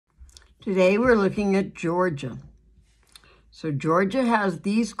Today we're looking at Georgia. So Georgia has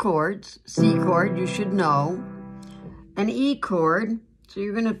these chords. C chord, you should know. An E chord, so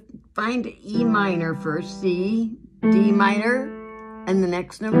you're going to find E minor first, C, D minor, and the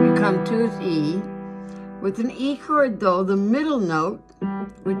next note you come to is E. With an E chord though, the middle note,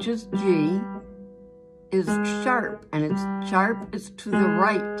 which is G, is sharp, and it's sharp is to the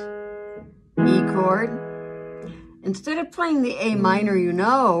right. E chord. Instead of playing the A minor, you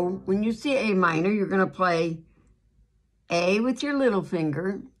know, when you see A minor, you're going to play A with your little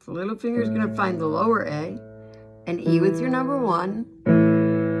finger. The little finger is going to find the lower A, and E with your number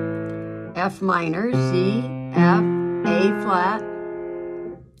 1. F minor, C, F, A flat,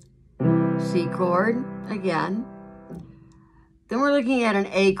 C chord again. Then we're looking at an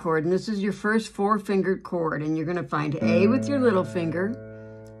A chord, and this is your first 4-fingered chord, and you're going to find A with your little finger,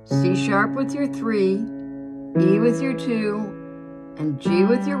 C sharp with your 3, E with your 2, and G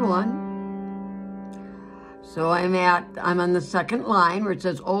with your 1. So I'm on the second line where it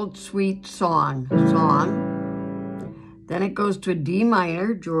says Old Sweet Song. Then it goes to a D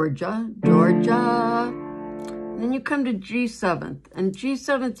minor, Georgia. And then you come to G7th. And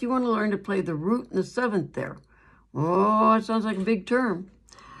G7th, you want to learn to play the root and the 7th there. Oh, it sounds like a big term.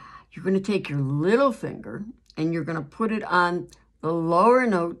 You're going to take your little finger and you're going to put it on the lower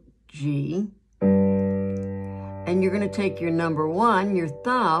note G. And you're going to take your number 1, your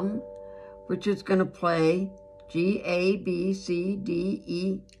thumb, which is going to play G, A, B, C, D,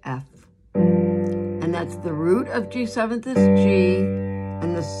 E, F. And that's the root of G7th is G,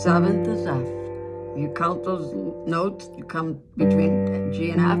 and the 7th is F. You count those notes, you come between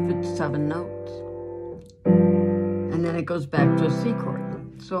G and F, it's 7 notes. And then it goes back to a C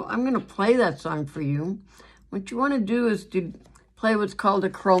chord. So I'm going to play that song for you. What you want to do is to play what's called a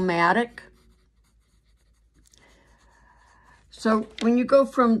chromatic. So when you go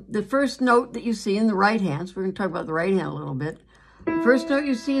from the first note that you see in the right hand, so we're going to talk about the right hand a little bit. The first note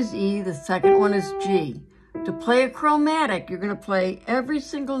you see is E, the second one is G. To play a chromatic, you're going to play every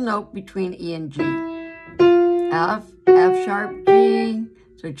single note between E and G. F, F sharp, G.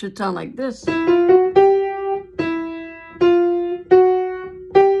 So it should sound like this. And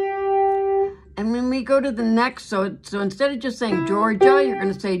when we go to the next, so instead of just saying Georgia, you're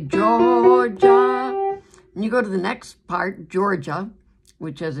going to say Georgia. And you go to the next part, Georgia,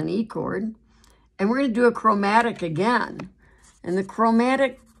 which has an E chord. And we're going to do a chromatic again. And the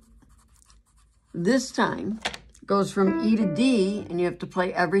chromatic this time goes from E to D, and you have to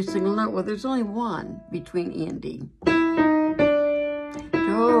play every single note. Well, there's only one between E and D.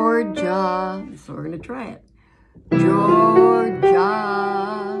 Georgia. So we're going to try it. Georgia.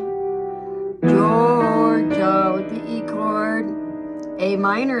 Georgia with the E chord. A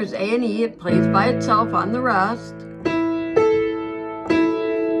minor is A and E. It plays by itself on the rest.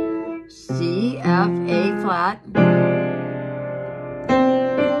 C, F, A flat.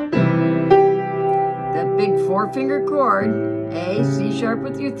 That big 4-finger chord. A, C sharp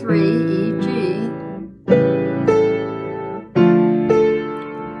with your 3, E, G.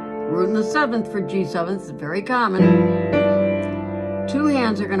 Root in the 7th for G7th is very common. 2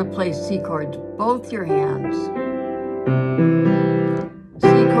 hands are going to play C chords, both your hands.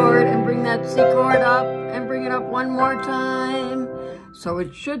 And bring that C chord up and bring it up one more time. So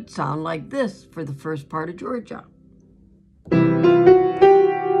it should sound like this for the first part of Georgia. Root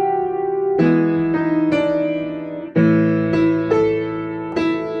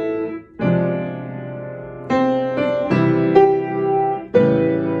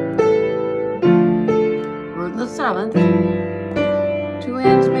in the 7th. 2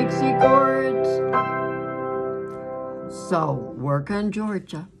 hands make C chords. So, work on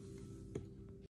Georgia.